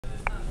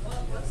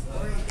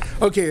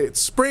Okay, it's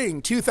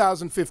spring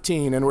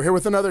 2015, and we're here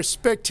with another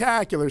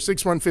spectacular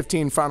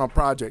 6115 final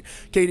project.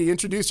 Katie,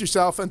 introduce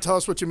yourself and tell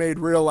us what you made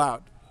real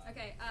loud.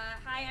 Okay,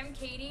 hi, I'm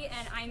Katie,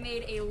 and I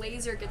made a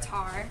laser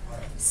guitar.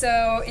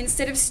 So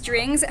instead of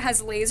strings, it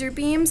has laser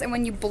beams, and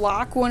when you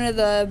block one of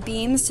the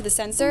beams to the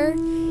sensor,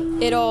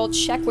 it'll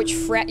check which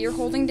fret you're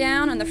holding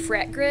down on the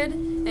fret grid,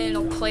 and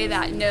it'll play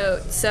that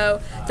note.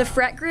 So the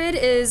fret grid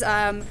is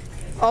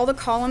all the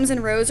columns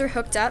and rows are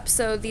hooked up,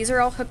 so these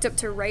are all hooked up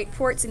to write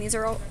ports and these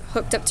are all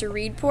hooked up to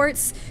read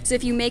ports. So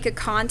if you make a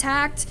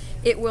contact,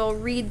 it will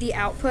read the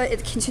output,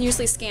 it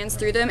continuously scans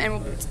through them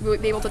and will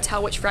be able to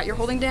tell which fret you're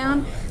holding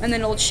down, and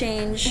then it'll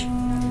change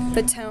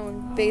the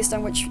tone based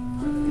on which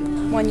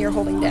one you're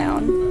holding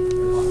down,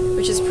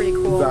 which is pretty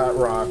cool. That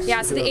rocks.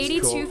 Yeah, so the That's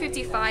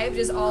 8255 cool.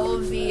 does all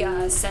of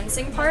the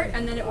sensing part,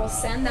 and then it will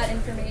send that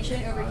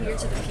information over here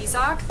to the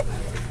PSOC.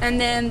 And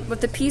then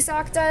what the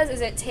PSOC does is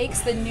it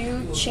takes the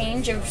new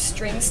change of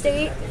string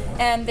state,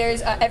 and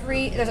there's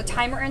a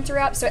timer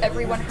interrupt, so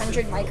every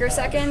 100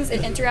 microseconds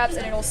it interrupts,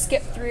 and it'll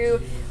skip through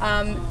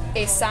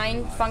a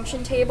sign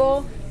function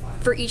table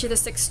for each of the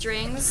 6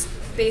 strings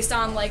based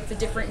on like the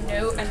different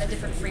note and the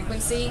different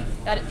frequency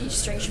that each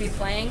string should be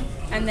playing,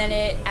 and then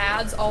it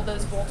adds all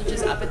those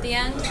voltages up at the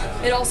end.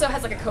 It also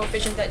has like a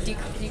coefficient that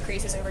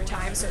decreases over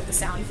time, so the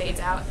sound fades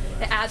out.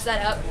 It adds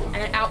that up and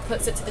it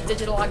outputs it to the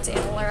digital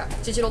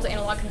to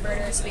analog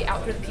converter, so the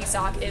output of the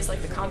PSOC is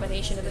like the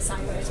combination of the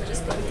sine waves which is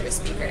going through a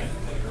speaker.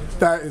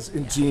 That is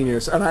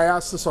ingenious, and I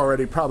asked this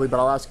already probably, but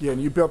I'll ask again.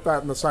 You built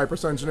that in the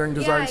Cypress Engineering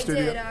Design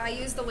Studio? Yeah, I did.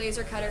 I used the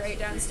laser cutter right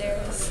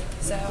downstairs.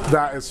 So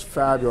that is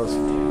fabulous.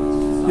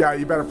 Yeah,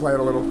 you better play it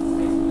a little.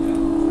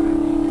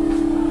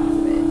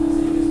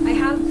 I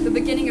have the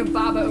beginning of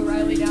Baba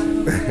O'Reilly down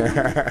over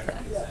there.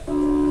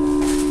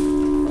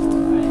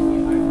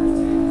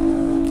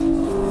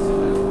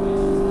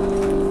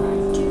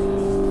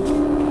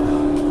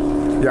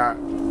 Yeah,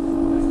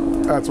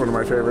 that's one of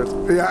my favorites.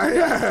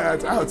 Yeah,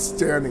 that's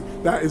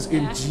outstanding. That is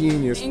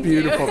ingenious,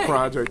 beautiful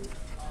project.